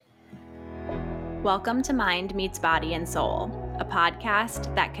Welcome to Mind Meets Body and Soul, a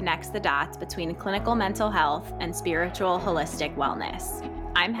podcast that connects the dots between clinical mental health and spiritual holistic wellness.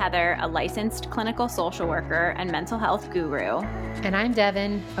 I'm Heather, a licensed clinical social worker and mental health guru. And I'm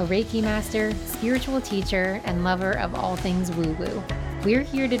Devin, a Reiki master, spiritual teacher, and lover of all things woo-woo. We're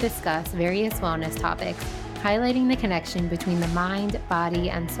here to discuss various wellness topics, highlighting the connection between the mind, body,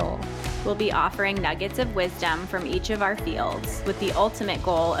 and soul. We'll be offering nuggets of wisdom from each of our fields with the ultimate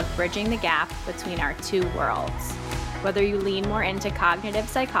goal of bridging the gap between our two worlds. Whether you lean more into cognitive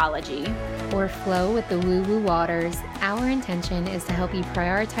psychology or flow with the woo-woo waters, our intention is to help you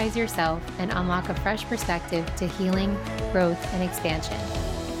prioritize yourself and unlock a fresh perspective to healing, growth, and expansion.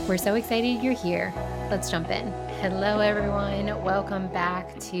 We're so excited you're here. Let's jump in. Hello, everyone. Welcome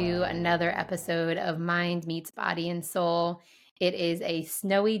back to another episode of Mind Meets Body and Soul. It is a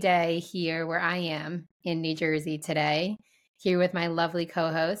snowy day here where I am in New Jersey today, here with my lovely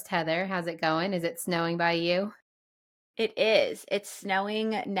co-host, Heather. How's it going? Is it snowing by you? It is. It's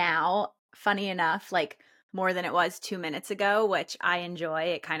snowing now, funny enough, like more than it was 2 minutes ago, which I enjoy.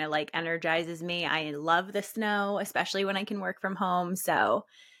 It kind of like energizes me. I love the snow, especially when I can work from home. So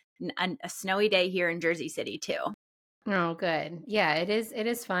a snowy day here in Jersey City too. Oh, good. Yeah, it is. It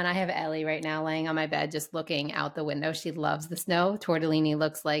is fun. I have Ellie right now laying on my bed, just looking out the window. She loves the snow. Tortellini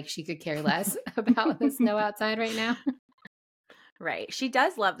looks like she could care less about the snow outside right now. Right. She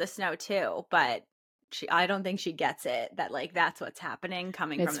does love the snow too, but I don't think she gets it that like that's what's happening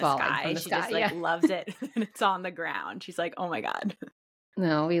coming It's from the falling sky. from the She sky, just like yeah. loves it and it's on the ground. She's like, oh my God.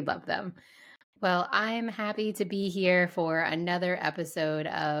 No, we love them. Well, I'm happy to be here for another episode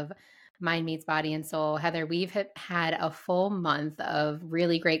of Mind Meets Body and Soul. Heather, we've had a full month of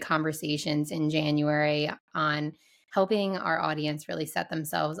really great conversations in January on helping our audience really set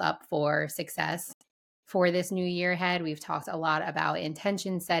themselves up for success for this new year ahead. We've talked a lot about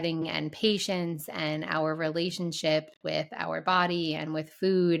intention setting and patience and our relationship with our body and with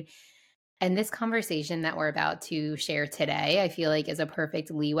food. And this conversation that we're about to share today, I feel like is a perfect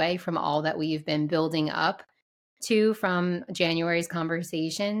leeway from all that we've been building up to from January's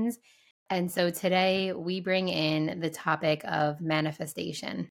conversations. And so today we bring in the topic of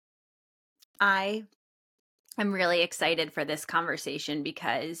manifestation. I am really excited for this conversation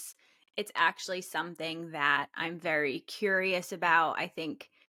because it's actually something that I'm very curious about. I think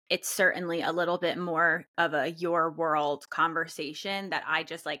it's certainly a little bit more of a your world conversation that I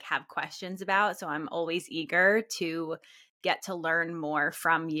just like have questions about. So I'm always eager to get to learn more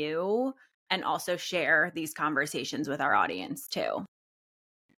from you and also share these conversations with our audience too.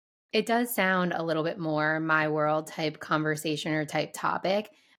 It does sound a little bit more my world type conversation or type topic,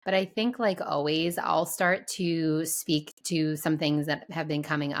 but I think like always, I'll start to speak to some things that have been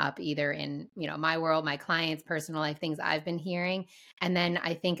coming up either in, my world, my clients' personal life, things I've been hearing. And then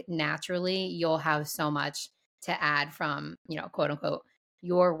I think naturally you'll have so much to add from, quote unquote,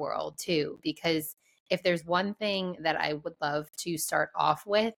 your world too. Because if there's one thing that I would love to start off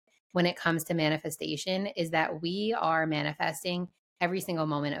with when it comes to manifestation is that we are manifesting every single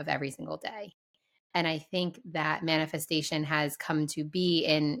moment of every single day. And I think that manifestation has come to be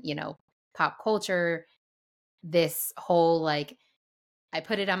in, pop culture, this whole like, I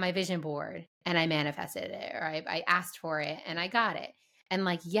put it on my vision board and I manifested it, or I asked for it and I got it. And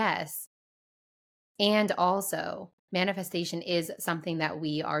like, yes. And also, manifestation is something that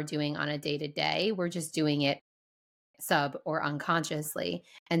we are doing on a day to day. We're just doing it sub or unconsciously.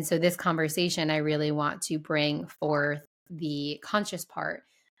 And so, this conversation, I really want to bring forth the conscious part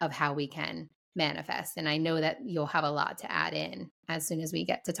of how we can manifest. And I know that you'll have a lot to add in as soon as we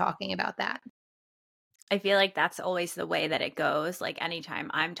get to talking about that. I feel like that's always the way that it goes. Like anytime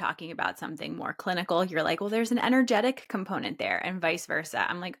I'm talking about something more clinical, you're like, well, there's an energetic component there and vice versa.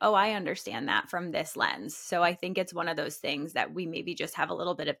 I'm like, oh, I understand that from this lens. So I think it's one of those things that we maybe just have a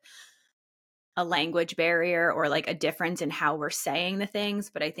little bit of a language barrier or like a difference in how we're saying the things.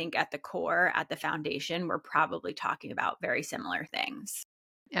 But I think at the core, at the foundation, we're probably talking about very similar things.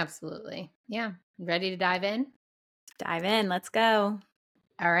 Absolutely. Yeah. Ready to dive in? Dive in. Let's go.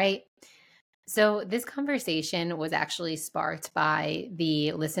 All right. So this conversation was actually sparked by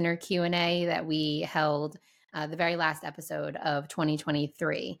the listener Q&A that we held the very last episode of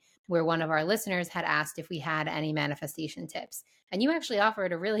 2023, where one of our listeners had asked if we had any manifestation tips. And you actually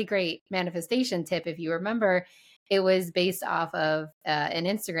offered a really great manifestation tip. If you remember, it was based off of an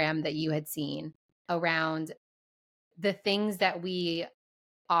Instagram that you had seen around the things that we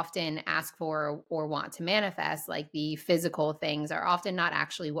often ask for or want to manifest, like the physical things, are often not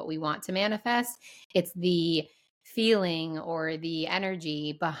actually what we want to manifest. It's the feeling or the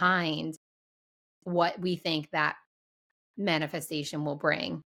energy behind what we think that manifestation will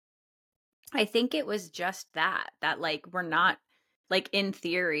bring. I think it was just that like we're not like in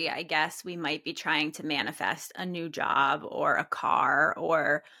theory, I guess we might be trying to manifest a new job or a car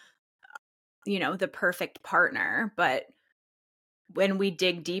or, the perfect partner. But when we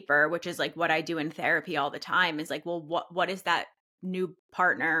dig deeper, which is like what I do in therapy all the time, is like, well, what is that new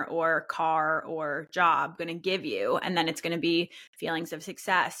partner or car or job going to give you? And then it's going to be feelings of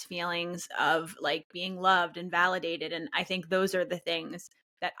success, feelings of like being loved and validated. And I think those are the things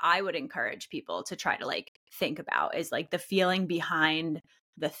that I would encourage people to try to like think about, is like the feeling behind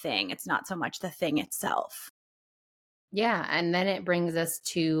the thing. It's not so much the thing itself. Yeah. And then it brings us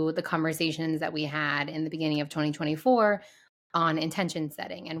to the conversations that we had in the beginning of 2024 on intention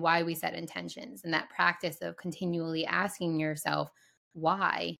setting and why we set intentions, and that practice of continually asking yourself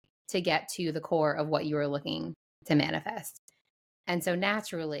why to get to the core of what you are looking to manifest. And so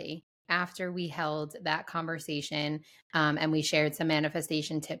naturally, after we held that conversation, and we shared some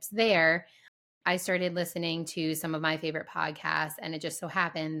manifestation tips there, I started listening to some of my favorite podcasts, and it just so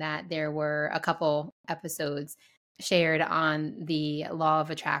happened that there were a couple episodes shared on the law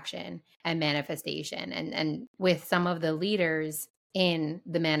of attraction and manifestation, and with some of the leaders in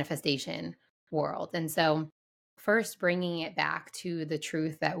the manifestation world. And so, first, bringing it back to the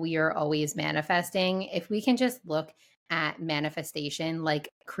truth that we are always manifesting, if we can just look at manifestation like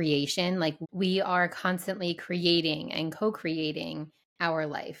creation, like we are constantly creating and co creating our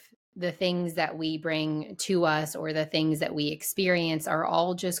life. The things that we bring to us or the things that we experience are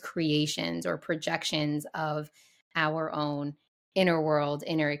all just creations or projections of our own inner world,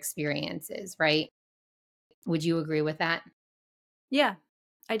 inner experiences, right? Would you agree with that? Yeah,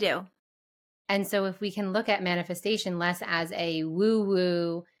 I do. And so, if we can look at manifestation less as a woo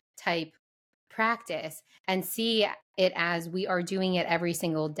woo type practice and see it as we are doing it every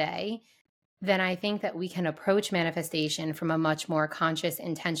single day, then I think that we can approach manifestation from a much more conscious,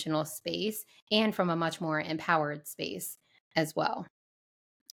 intentional space and from a much more empowered space as well.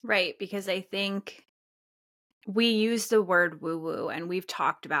 Right. Because I think we use the word woo woo and we've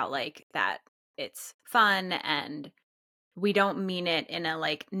talked about like that it's fun and we don't mean it in a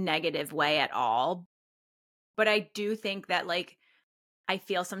like negative way at all. But I do think that like I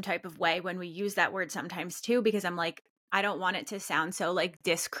feel some type of way when we use that word sometimes too, because I'm like, I don't want it to sound so like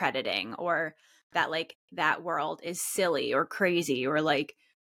discrediting or that like that world is silly or crazy or like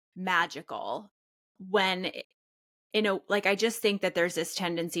magical when like I just think that there's this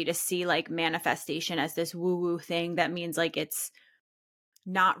tendency to see like manifestation as this woo woo thing that means like it's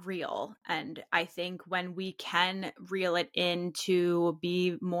not real. And I think when we can reel it in to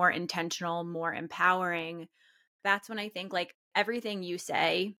be more intentional, more empowering, that's when I think like everything you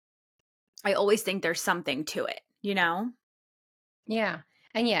say, I always think there's something to it, you know? Yeah.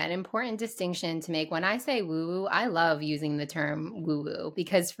 And yeah, an important distinction to make when I say woo woo, I love using the term woo woo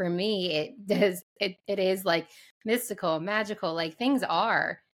because for me, it is like mystical, magical, like things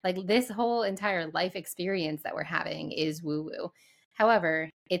are like this whole entire life experience that we're having is woo woo. However,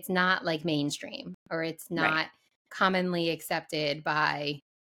 it's not like mainstream or it's Right. not commonly accepted by,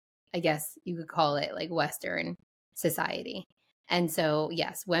 I guess you could call it like Western society. And so,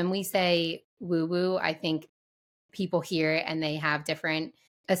 yes, when we say woo woo, I think people hear it and they have different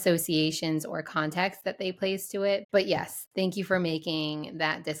associations or context that they place to it. But yes, thank you for making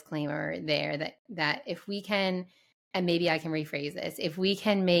that disclaimer there that if we can, and maybe I can rephrase this, if we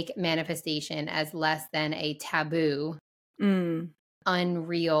can make manifestation as less than a taboo, Mm.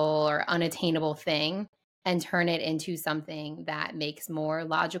 unreal or unattainable thing and turn it into something that makes more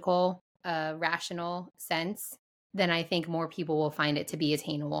logical, rational sense, then I think more people will find it to be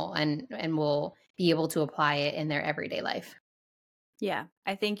attainable and will be able to apply it in their everyday life. Yeah.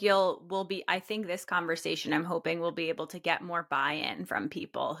 I think I think this conversation, I'm hoping we'll be able to get more buy in from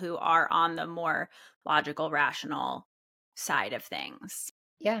people who are on the more logical, rational side of things.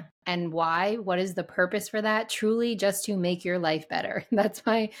 Yeah. And why? What is the purpose for that? Truly just to make your life better. That's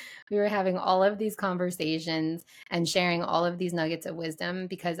why we were having all of these conversations and sharing all of these nuggets of wisdom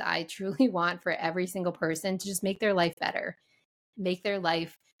because I truly want for every single person to just make their life better, make their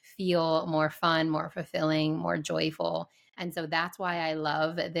life feel more fun, more fulfilling, more joyful. And so that's why I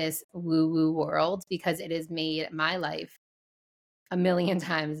love this woo woo world because it has made my life a million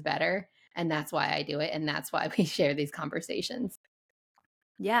times better. And that's why I do it. And that's why we share these conversations.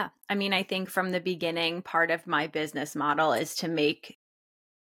 Yeah. I mean, I think from the beginning, part of my business model is to make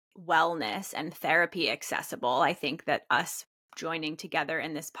wellness and therapy accessible. I think that us joining together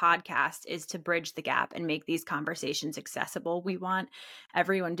in this podcast is to bridge the gap and make these conversations accessible. We want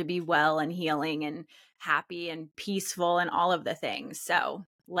everyone to be well and healing and happy and peaceful and all of the things. So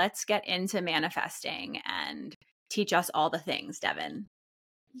let's get into manifesting and teach us all the things, Devin.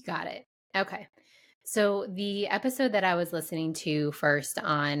 You got it. Okay. So the episode that I was listening to first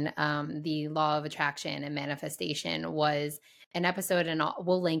on the law of attraction and manifestation was an episode, and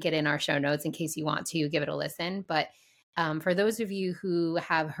we'll link it in our show notes in case you want to give it a listen. But for those of you who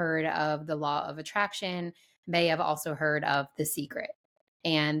have heard of the law of attraction, may have also heard of The Secret.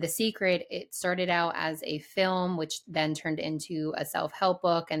 And The Secret, it started out as a film, which then turned into a self help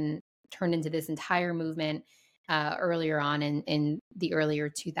book and turned into this entire movement earlier on in the earlier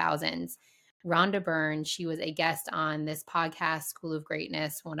 2000s. Rhonda Byrne, she was a guest on this podcast, School of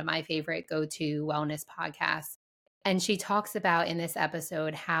Greatness, one of my favorite go to wellness podcasts. And she talks about in this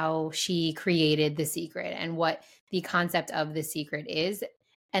episode how she created The Secret and what the concept of The Secret is,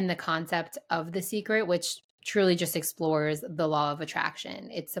 and the concept of The Secret, which truly just explores the law of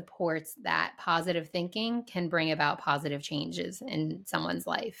attraction. It supports that positive thinking can bring about positive changes in someone's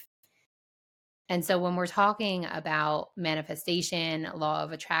life. And so when we're talking about manifestation, law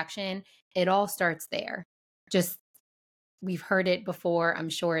of attraction, it all starts there. Just we've heard it before. I'm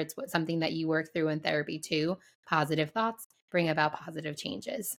sure it's something that you work through in therapy too. Positive thoughts bring about positive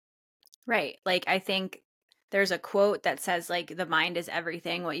changes. Right. Like, I think there's a quote that says, like, the mind is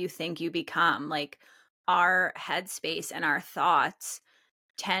everything, what you think you become. Like, our headspace and our thoughts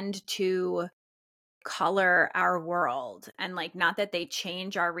tend to color our world. And, like, not that they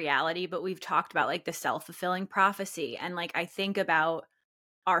change our reality, but we've talked about, like, the self-fulfilling prophecy. And, like, I think about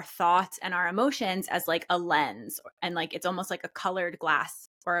our thoughts and our emotions as like a lens, and like it's almost like a colored glass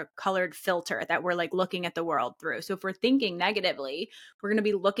or a colored filter that we're like looking at the world through. So if we're thinking negatively, we're going to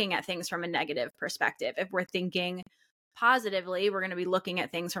be looking at things from a negative perspective. If we're thinking positively, we're going to be looking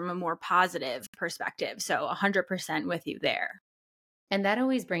at things from a more positive perspective. So 100% with you there. And that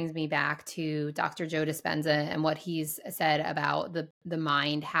always brings me back to Dr. Joe Dispenza and what he's said about the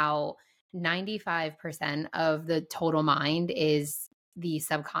mind, how 95% of the total mind is the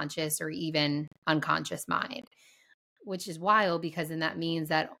subconscious or even unconscious mind, which is wild because then that means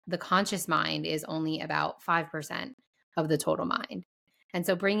that the conscious mind is only about 5% of the total mind. And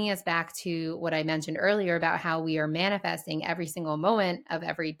so bringing us back to what I mentioned earlier about how we are manifesting every single moment of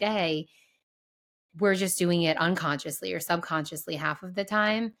every day, we're just doing it unconsciously or subconsciously half of the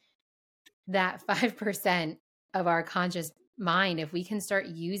time. That 5% of our conscious mind, if we can start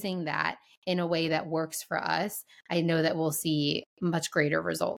using that in a way that works for us, I know that we'll see much greater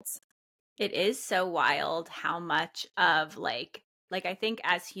results. It is so wild how much of like I think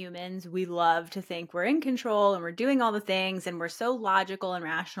as humans we love to think we're in control and we're doing all the things and we're so logical and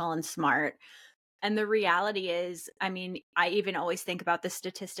rational and smart. And the reality is, I mean, I even always think about the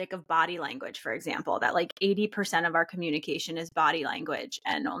statistic of body language, for example, that like 80% of our communication is body language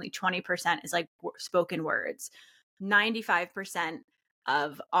and only 20% is like spoken words. 95%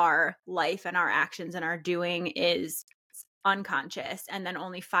 of our life and our actions and our doing is unconscious, and then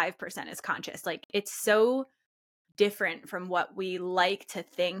only 5% is conscious. Like, it's so different from what we like to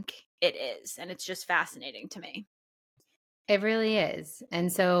think it is. And it's just fascinating to me. It really is.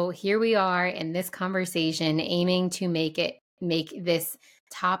 And so here we are in this conversation aiming to make this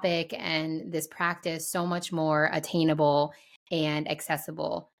topic and this practice so much more attainable and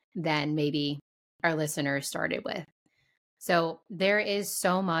accessible than maybe our listeners started with. So there is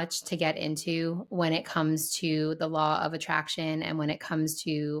so much to get into when it comes to the law of attraction and when it comes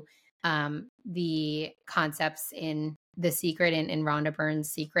to the concepts in The Secret and in Rhonda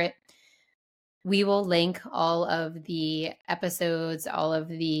Byrne's Secret. We will link all of the episodes, all of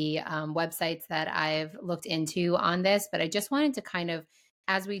the websites that I've looked into on this, but I just wanted to kind of,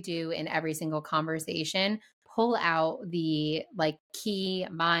 as we do in every single conversation, pull out the like key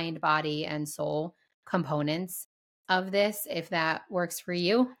mind, body, and soul components of this, if that works for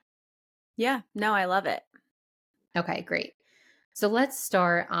you. Yeah, no, I love it. Okay, great. So let's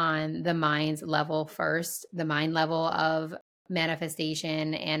start on the mind's level first, the mind level of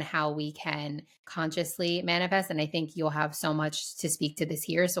manifestation and how we can consciously manifest. And I think you'll have so much to speak to this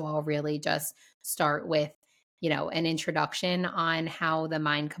here. So I'll really just start with, an introduction on how the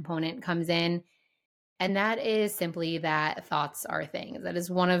mind component comes in. And that is simply that thoughts are things. That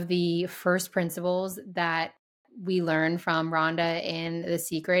is one of the first principles that we learn from Rhonda in The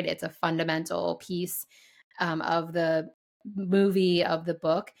Secret. It's a fundamental piece of the movie, of the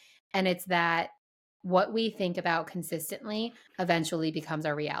book. And it's that what we think about consistently eventually becomes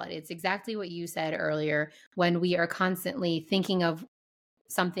our reality. It's exactly what you said earlier. When we are constantly thinking of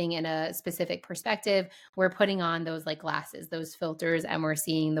something in a specific perspective, we're putting on those like glasses, those filters, and we're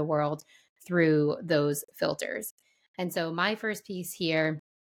seeing the world through those filters. And so my first piece here,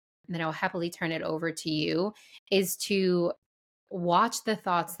 and then I'll happily turn it over to you, is to watch the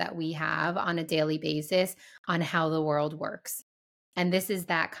thoughts that we have on a daily basis on how the world works. And this is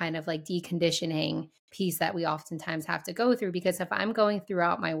that kind of like deconditioning piece that we oftentimes have to go through, because if I'm going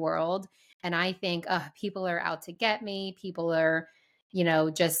throughout my world and I think, people are out to get me, people are,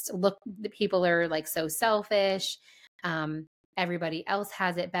 just look, the people are like so selfish. Um, Everybody else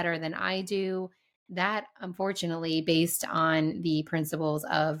has it better than I do. That, unfortunately, based on the principles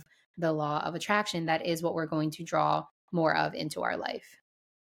of the law of attraction, that is what we're going to draw more of into our life.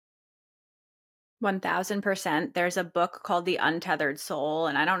 1000%. There's a book called The Untethered Soul,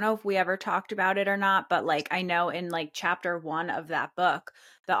 and I don't know if we ever talked about it or not, but like I know in like chapter 1 of that book,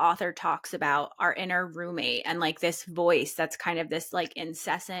 the author talks about our inner roommate and like this voice that's kind of this like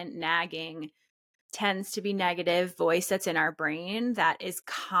incessant nagging, tends to be negative voice that's in our brain that is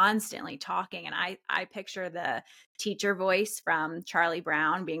constantly talking. And I picture the teacher voice from Charlie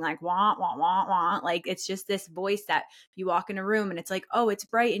Brown being like, wah, wah, wah, wah. Like it's just this voice that you walk in a room and it's like, oh, it's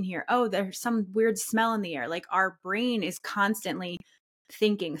bright in here. Oh, there's some weird smell in the air. Like our brain is constantly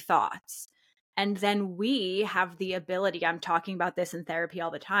thinking thoughts. And then we have the ability, I'm talking about this in therapy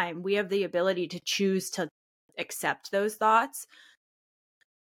all the time, we have the ability to choose to accept those thoughts,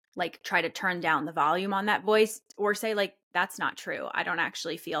 like try to turn down the volume on that voice, or say like, that's not true, I don't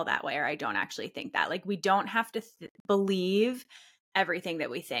actually feel that way, or I don't actually think that. Like we don't have to believe everything that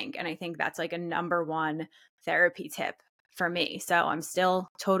we think. And I think that's like a number one therapy tip for me. So I'm still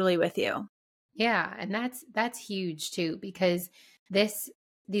totally with you. Yeah, and that's huge too, because this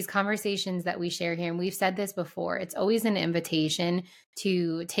these conversations that we share here, and we've said this before, it's always an invitation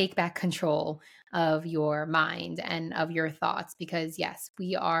to take back control of your mind and of your thoughts, because yes,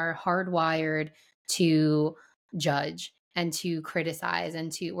 we are hardwired to judge and to criticize,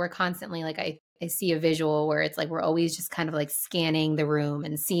 and to we're constantly like, I see a visual where it's like we're always just kind of like scanning the room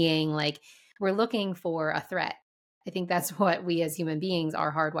and seeing, like, we're looking for a threat. I think that's what we as human beings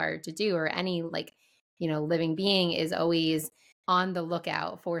are hardwired to do, or any, like, living being is always on the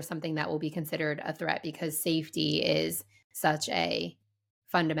lookout for something that will be considered a threat, because safety is such a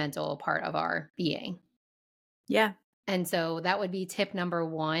fundamental part of our being. Yeah. And so that would be tip number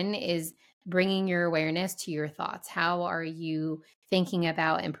 1, is bringing your awareness to your thoughts. How are you thinking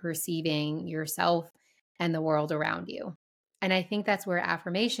about and perceiving yourself and the world around you? And I think that's where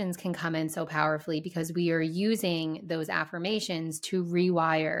affirmations can come in so powerfully, because we are using those affirmations to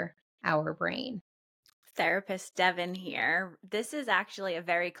rewire our brain. Therapist Devin here. This is actually a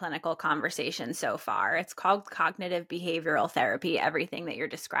very clinical conversation so far. It's called cognitive behavioral therapy, everything that you're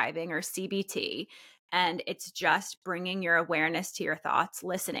describing, or CBT. And it's just bringing your awareness to your thoughts,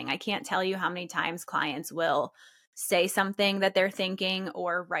 listening. I can't tell you how many times clients will say something that they're thinking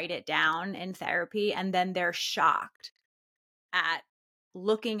or write it down in therapy, and then they're shocked at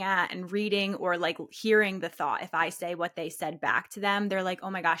looking at and reading or like hearing the thought. If I say what they said back to them, they're like,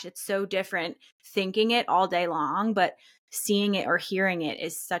 oh my gosh, it's so different thinking it all day long, but seeing it or hearing it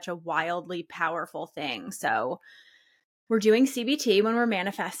is such a wildly powerful thing. So we're doing CBT when we're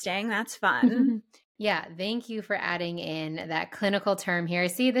manifesting. That's fun. Yeah, thank you for adding in that clinical term here.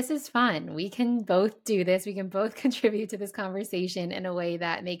 See, this is fun. We can both do this. We can both contribute to this conversation in a way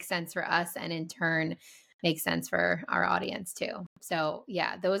that makes sense for us, and in turn makes sense for our audience too. So,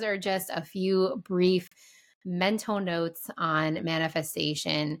 yeah, those are just a few brief mental notes on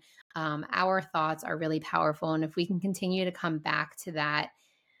manifestation. Our thoughts are really powerful. And if we can continue to come back to that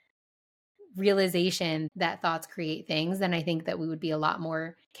realization that thoughts create things, then I think that we would be a lot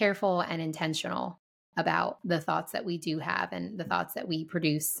more careful and intentional about the thoughts that we do have and the thoughts that we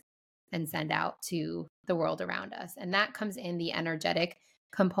produce and send out to the world around us. And that comes in the energetic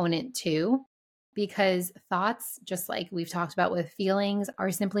component too, because thoughts, just like we've talked about with feelings, are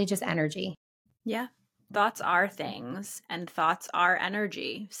simply just energy. Yeah. Thoughts are things and thoughts are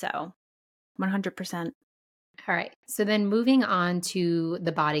energy. So 100%. All right. So then moving on to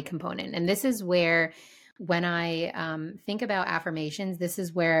the body component. And this is where, when I think about affirmations, this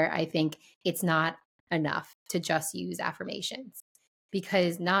is where I think it's not enough to just use affirmations.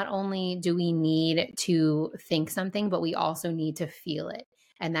 Because not only do we need to think something, but we also need to feel it.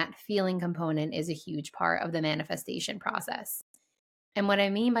 And that feeling component is a huge part of the manifestation process. And what I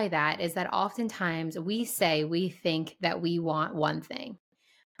mean by that is that oftentimes we say we think that we want one thing.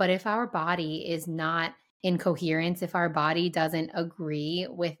 But if our body is not in coherence, if our body doesn't agree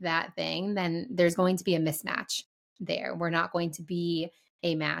with that thing, then there's going to be a mismatch there. We're not going to be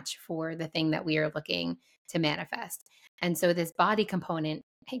a match for the thing that we are looking to manifest. And so this body component,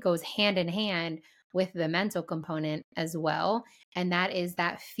 it goes hand in hand with the mental component as well. And that is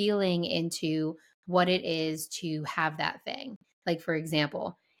that feeling into what it is to have that thing. Like, for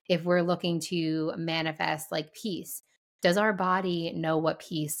example, if we're looking to manifest like peace, does our body know what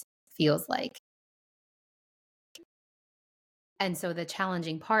peace feels like? And so the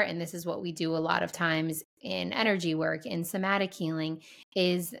challenging part, and this is what we do a lot of times in energy work, in somatic healing,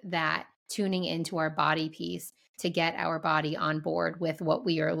 is that tuning into our body piece to get our body on board with what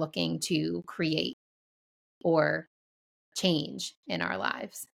we are looking to create or change in our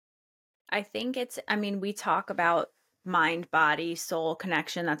lives. I think I mean, we talk about mind, body, soul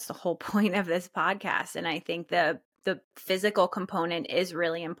connection. That's the whole point of this podcast. And I think the physical component is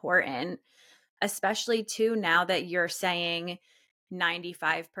really important, especially too now that you're saying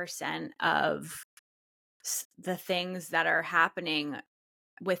 95% of the things that are happening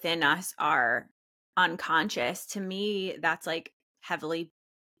within us are unconscious. To me, that's like heavily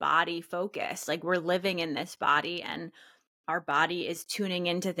body focused. Like we're living in this body and our body is tuning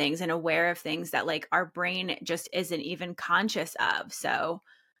into things and aware of things that like our brain just isn't even conscious of. So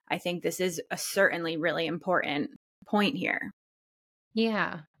I think this is a certainly really important point here.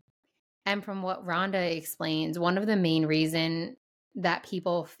 Yeah. And from what Rhonda explains, one of the main reason that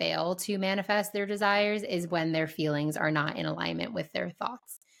people fail to manifest their desires is when their feelings are not in alignment with their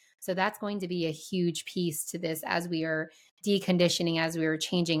thoughts. So that's going to be a huge piece to this as we are deconditioning, as we are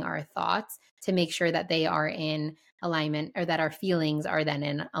changing our thoughts to make sure that they are in alignment, or that our feelings are then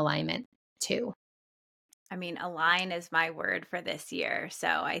in alignment too. I mean, align is my word for this year. So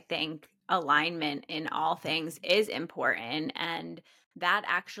I think alignment in all things is important. And that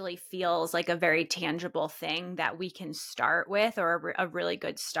actually feels like a very tangible thing that we can start with, or a really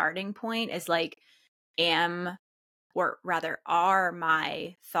good starting point is like, am or rather are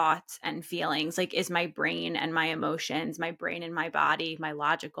my thoughts and feelings, like is my brain and my emotions, my brain and my body, my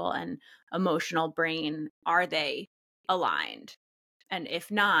logical and emotional brain, are they aligned? And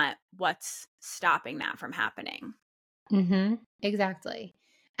if not, what's stopping that from happening? Exactly.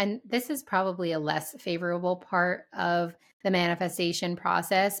 And this is probably a less favorable part of the manifestation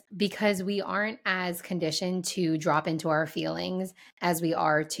process because we aren't as conditioned to drop into our feelings as we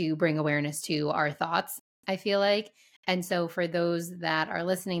are to bring awareness to our thoughts, I feel like. And so, for those that are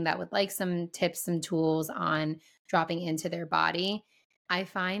listening that would like some tips, some tools on dropping into their body, I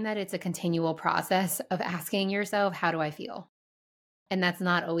find that it's a continual process of asking yourself, how do I feel? And that's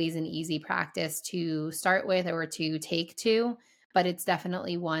not always an easy practice to start with or to take to, but it's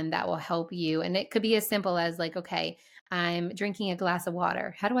definitely one that will help you. And it could be as simple as, like, okay, I'm drinking a glass of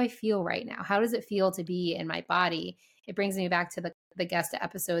water. How do I feel right now? How does it feel to be in my body? It brings me back to the guest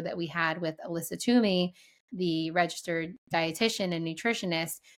episode that we had with Alyssa Toomey, the registered dietitian and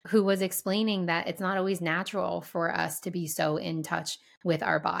nutritionist, who was explaining that it's not always natural for us to be so in touch with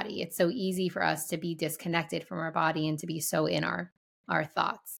our body. It's so easy for us to be disconnected from our body and to be so in our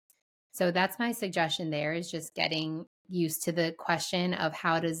thoughts. So that's my suggestion there, is just getting used to the question of,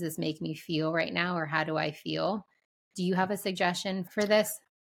 how does this make me feel right now, or how do I feel? Do you have a suggestion for this?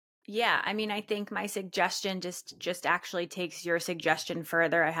 Yeah, I mean, I think my suggestion just actually takes your suggestion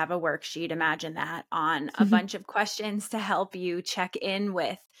further. I have a worksheet, imagine that, on a bunch of questions to help you check in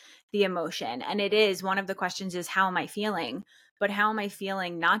with the emotion. And it is one of the questions is, how am I feeling? But how am I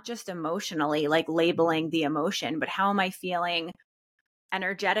feeling not just emotionally, like labeling the emotion, but how am I feeling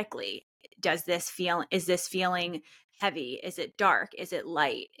energetically? Is this feeling heavy? Is it dark? Is it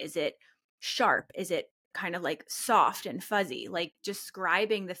light? Is it sharp? Is it kind of like soft and fuzzy? Like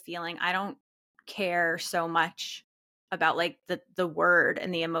describing the feeling. I don't care so much about like the word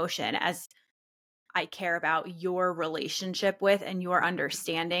and the emotion as I care about your relationship with and your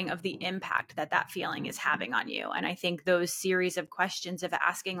understanding of the impact that that feeling is having on you. And I think those series of questions of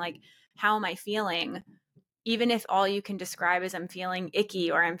asking like, how am I feeling? Even if all you can describe is I'm feeling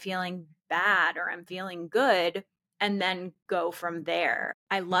icky or I'm feeling bad or I'm feeling good, and then go from there.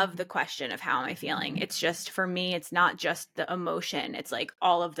 I love the question of how am I feeling? It's just, for me, it's not just the emotion, it's like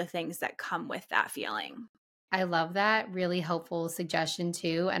all of the things that come with that feeling. I love that. Really helpful suggestion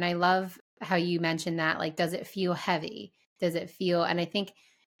too. And I love how you mentioned that, like, does it feel heavy? Does it feel, and I think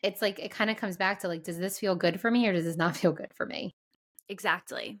it's like, it kind of comes back to like, does this feel good for me, or does this not feel good for me?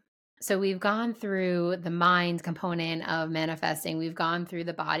 Exactly. So we've gone through the mind component of manifesting, we've gone through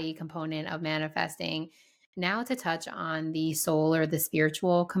the body component of manifesting. Now, to touch on the soul or the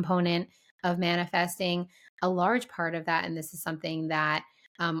spiritual component of manifesting, a large part of that, and this is something that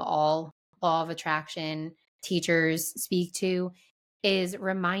all law of attraction teachers speak to, is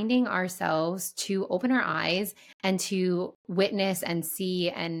reminding ourselves to open our eyes and to witness and see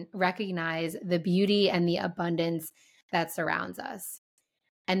and recognize the beauty and the abundance that surrounds us.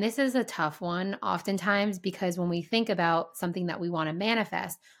 And this is a tough one oftentimes, because when we think about something that we want to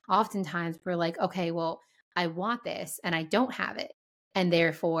manifest, oftentimes we're like, okay, well, I want this and I don't have it. And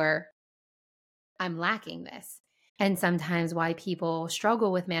therefore, I'm lacking this. And sometimes why people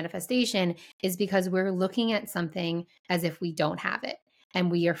struggle with manifestation is because we're looking at something as if we don't have it. And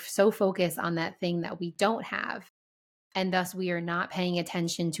we are so focused on that thing that we don't have. And thus, we are not paying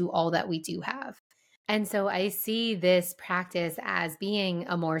attention to all that we do have. And so I see this practice as being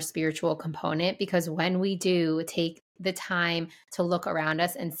a more spiritual component because when we do take the time to look around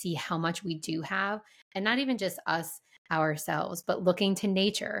us and see how much we do have, and not even just us ourselves, but looking to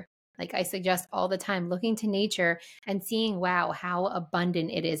nature. Like I suggest all the time, looking to nature and seeing, wow, how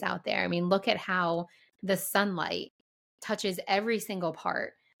abundant it is out there. I mean, look at how the sunlight touches every single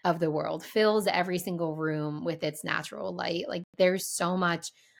part of the world, fills every single room with its natural light. Like there's so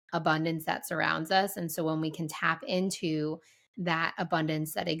much abundance that surrounds us. And so when we can tap into that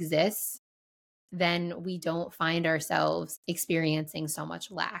abundance that exists, then we don't find ourselves experiencing so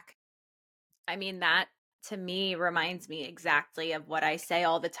much lack. I mean, that to me reminds me exactly of what I say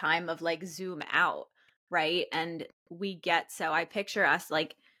all the time of like zoom out, right? And I picture us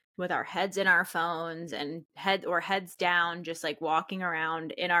like with our heads in our phones and heads down, just like walking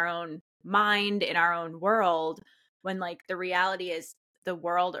around in our own mind, in our own world, when like the reality is the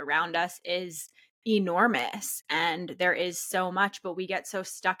world around us is enormous and there is so much, but we get so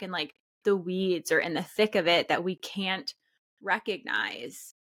stuck in like the weeds or in the thick of it that we can't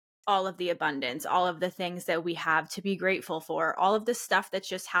recognize all of the abundance, all of the things that we have to be grateful for, all of the stuff that's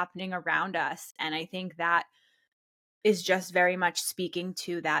just happening around us. And I think that is just very much speaking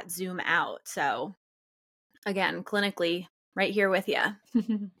to that zoom out. So, again, clinically, right here with you.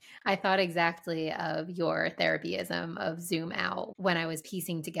 I thought exactly of your therapyism of zoom out when I was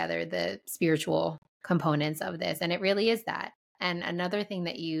piecing together the spiritual components of this. And it really is that. And another thing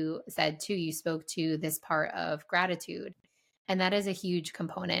that you said too, you spoke to this part of gratitude. And that is a huge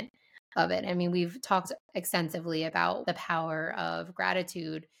component of it. I mean, we've talked extensively about the power of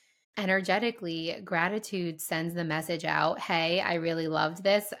gratitude. Energetically, gratitude sends the message out, hey, I really loved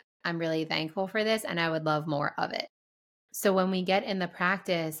this. I'm really thankful for this, and I would love more of it. So when we get in the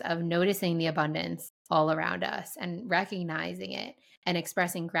practice of noticing the abundance all around us and recognizing it and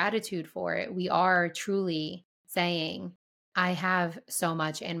expressing gratitude for it, we are truly saying, I have so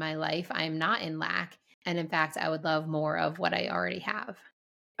much in my life. I'm not in lack. And in fact, I would love more of what I already have.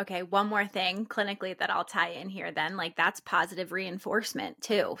 Okay, one more thing clinically that I'll tie in here then, like that's positive reinforcement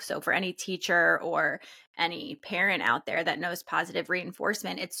too. So for any teacher or any parent out there that knows positive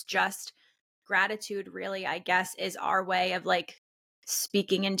reinforcement, it's just gratitude really, I guess, is our way of like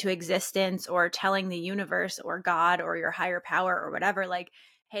speaking into existence or telling the universe or God or your higher power or whatever, like,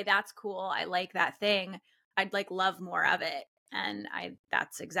 hey, that's cool. I like that thing. I'd like love more of it. And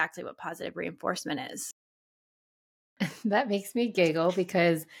that's exactly what positive reinforcement is. That makes me giggle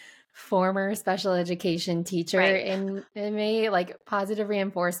because former special education teacher Right. in me, like positive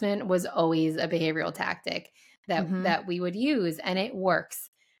reinforcement was always a behavioral tactic Hmm. that we would use and it works.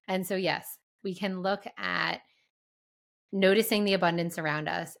 And so yes, we can look at noticing the abundance around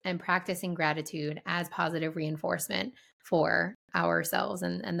us and practicing gratitude as positive reinforcement for ourselves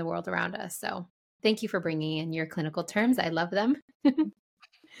and the world around us. So thank you for bringing in your clinical terms. I love them.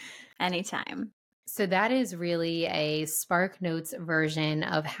 Anytime. So that is really a Spark Notes version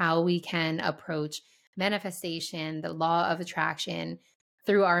of how we can approach manifestation, the law of attraction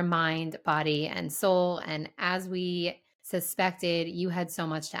through our mind, body, and soul. And as we suspected, you had so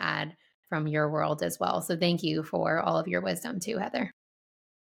much to add from your world as well. So thank you for all of your wisdom too, Heather.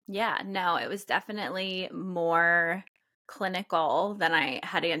 Yeah, no, it was definitely more clinical than I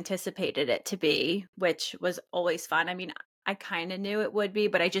had anticipated it to be, which was always fun. I mean, I kind of knew it would be,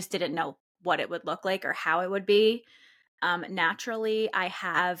 but I just didn't know what it would look like or how it would be. Naturally, I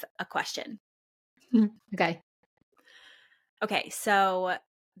have a question. Okay. Okay, so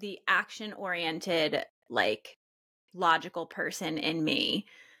the action oriented, like logical person in me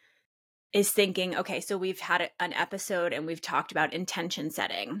is thinking, okay, so we've had an episode and we've talked about intention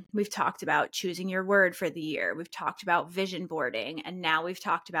setting. We've talked about choosing your word for the year. We've talked about vision boarding. And now we've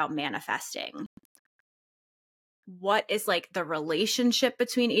talked about manifesting. What is like the relationship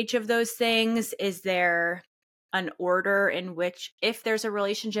between each of those things? Is there an order in which, if there's a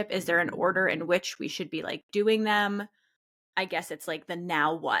relationship, is there an order in which we should be like doing them? I guess it's like the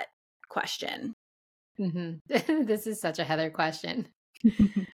now what question. This is such a Heather question.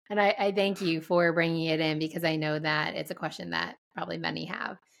 And I thank you for bringing it in because I know that it's a question that probably many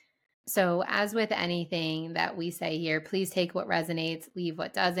have. So, as with anything that we say here, please take what resonates, leave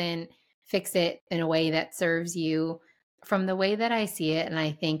what doesn't, fix it in a way that serves you. From the way that I see it, and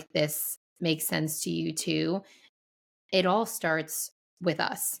I think this makes sense to you too, it all starts with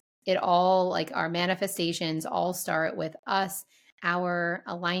us. It all, like our manifestations, all start with us, our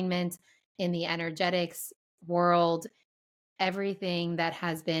alignment in the energetics world, everything that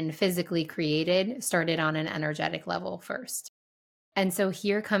has been physically created started on an energetic level first. And so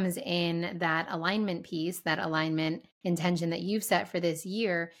here comes in that alignment piece, that alignment intention that you've set for this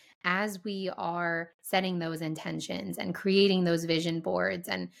year. As we are setting those intentions and creating those vision boards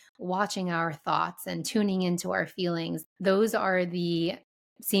and watching our thoughts and tuning into our feelings, those are the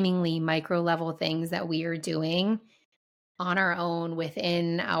seemingly micro level things that we are doing on our own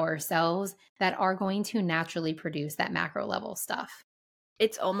within ourselves that are going to naturally produce that macro level stuff.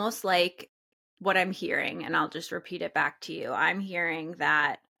 It's almost like what I'm hearing, and I'll just repeat it back to you. I'm hearing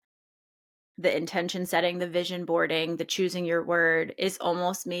that the intention setting, the vision boarding, the choosing your word is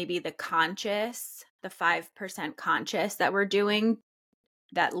almost maybe the conscious, the 5% conscious that we're doing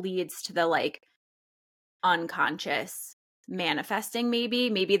that leads to the like unconscious manifesting. Maybe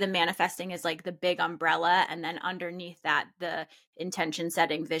the manifesting is like the big umbrella, and then underneath that, the intention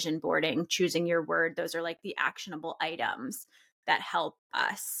setting, vision boarding, choosing your word, those are like the actionable items that help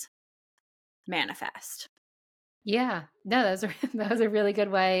us manifest. Yeah, no, that was a really good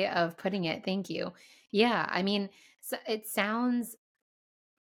way of putting it. Thank you. Yeah, I mean, so it sounds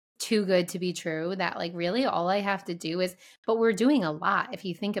too good to be true that like really all I have to do is, but we're doing a lot if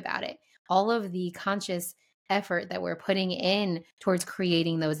you think about it. All of the conscious effort that we're putting in towards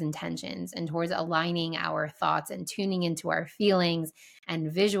creating those intentions and towards aligning our thoughts and tuning into our feelings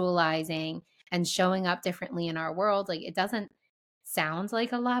and visualizing and showing up differently in our world, like it doesn't sound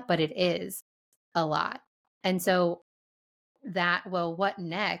like a lot, but it is a lot. And so that, well, what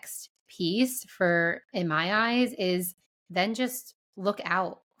next piece for, in my eyes, is then just look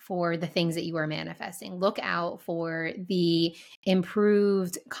out for the things that you are manifesting. Look out for the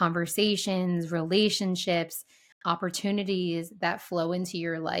improved conversations, relationships, opportunities that flow into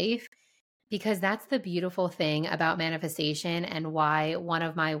your life. Because that's the beautiful thing about manifestation, and why one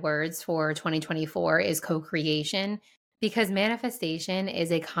of my words for 2024 is co creation. Because manifestation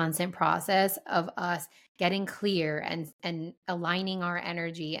is a constant process of us getting clear and aligning our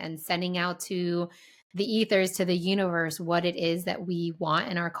energy and sending out to the ethers, to the universe, what it is that we want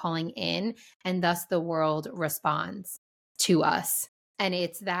and are calling in. And thus the world responds to us. And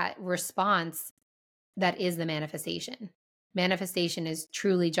it's that response that is the manifestation. Manifestation is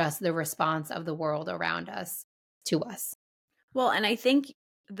truly just the response of the world around us to us. Well, and I think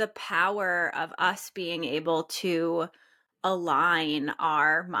the power of us being able to align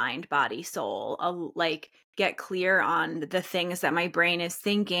our mind, body, soul, like get clear on the things that my brain is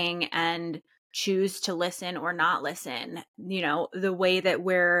thinking and choose to listen or not listen. You know, the way that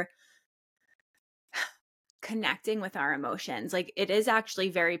we're connecting with our emotions. Like it is actually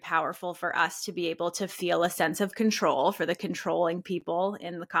very powerful for us to be able to feel a sense of control, for the controlling people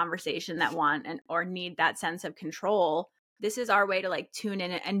in the conversation that want and or need that sense of control. This is our way to like tune in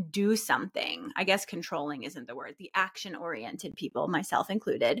and do something. I guess controlling isn't the word. The action oriented people, myself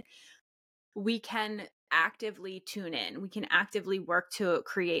included, we can actively tune in. We can actively work to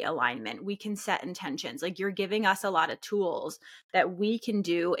create alignment. We can set intentions. Like you're giving us a lot of tools that we can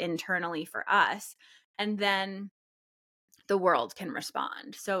do internally for us. And then the world can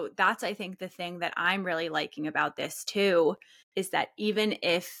respond. So that's, I think, the thing that I'm really liking about this too, is that even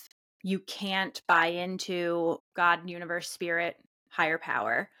if you can't buy into God, universe, spirit, higher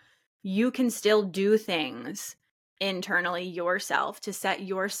power, you can still do things internally yourself to set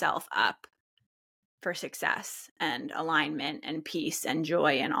yourself up for success and alignment and peace and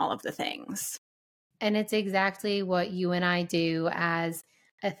joy and all of the things. And it's exactly what you and I do as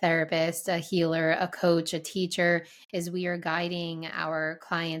a therapist, a healer, a coach, a teacher, is we are guiding our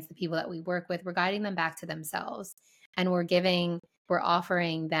clients, the people that we work with, we're guiding them back to themselves. And we're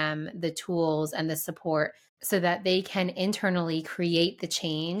offering them the tools and the support so that they can internally create the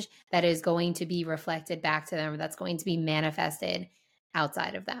change that is going to be reflected back to them, that's going to be manifested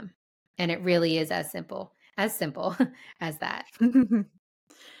outside of them. And it really is as simple as that.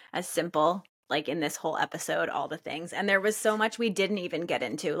 As simple, like in this whole episode, all the things. And there was so much we didn't even get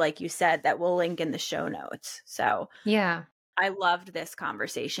into, like you said, that we'll link in the show notes. So Yeah. I loved this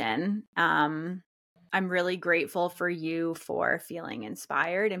conversation. I'm really grateful for you for feeling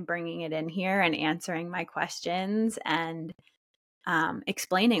inspired and bringing it in here and answering my questions and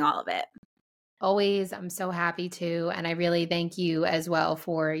explaining all of it. Always, I'm so happy to. And I really thank you as well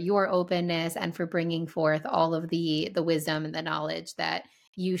for your openness and for bringing forth all of the wisdom and the knowledge that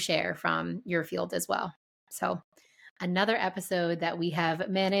you share from your field as well. So, another episode that we have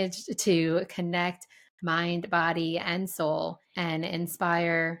managed to connect mind, body, and soul and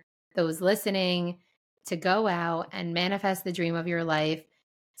inspire those listening to go out and manifest the dream of your life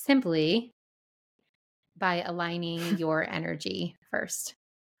simply by aligning your energy first.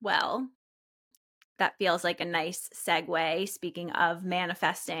 Well, that feels like a nice segue. Speaking of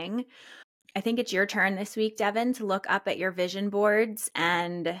manifesting, I think it's your turn this week, Devin, to look up at your vision boards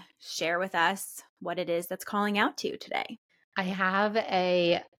and share with us what it is that's calling out to you today. I have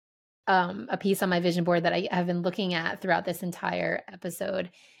a piece on my vision board that I have been looking at throughout this entire episode,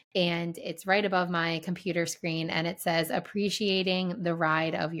 and it's right above my computer screen, and it says, appreciating the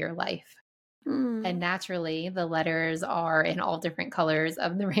ride of your life. And naturally, the letters are in all different colors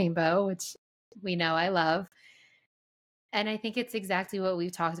of the rainbow, which we know I love. And I think it's exactly what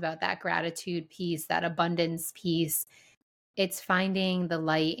we've talked about, that gratitude piece, that abundance piece. It's finding the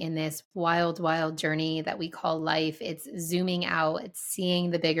light in this wild, wild journey that we call life. It's zooming out, it's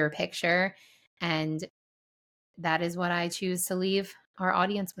seeing the bigger picture. And that is what I choose to leave our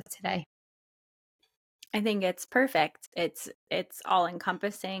audience with today. I think it's perfect. It's all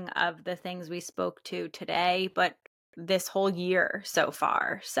encompassing of the things we spoke to today, but this whole year so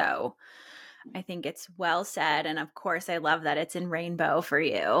far. So I think it's well said. And of course, I love that it's in rainbow for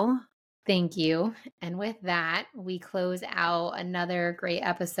you. Thank you. And with that, we close out another great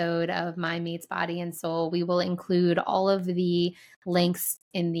episode of Mind Meets Body and Soul. We will include all of the links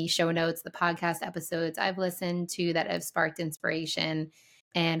in the show notes, the podcast episodes I've listened to that have sparked inspiration,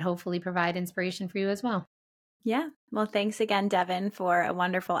 and hopefully provide inspiration for you as well. Yeah. Well, thanks again, Devin, for a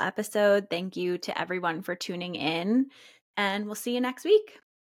wonderful episode. Thank you to everyone for tuning in, and we'll see you next week.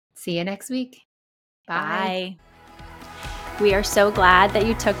 See you next week. Bye. Bye. We are so glad that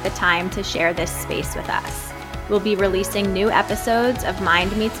you took the time to share this space with us. We'll be releasing new episodes of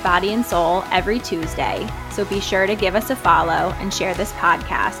Mind Meets Body and Soul every Tuesday, so be sure to give us a follow and share this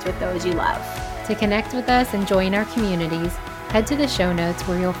podcast with those you love. To connect with us and join our communities, head to the show notes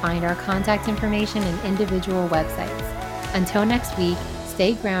where you'll find our contact information and individual websites. Until next week,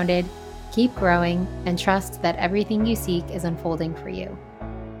 stay grounded, keep growing, and trust that everything you seek is unfolding for you.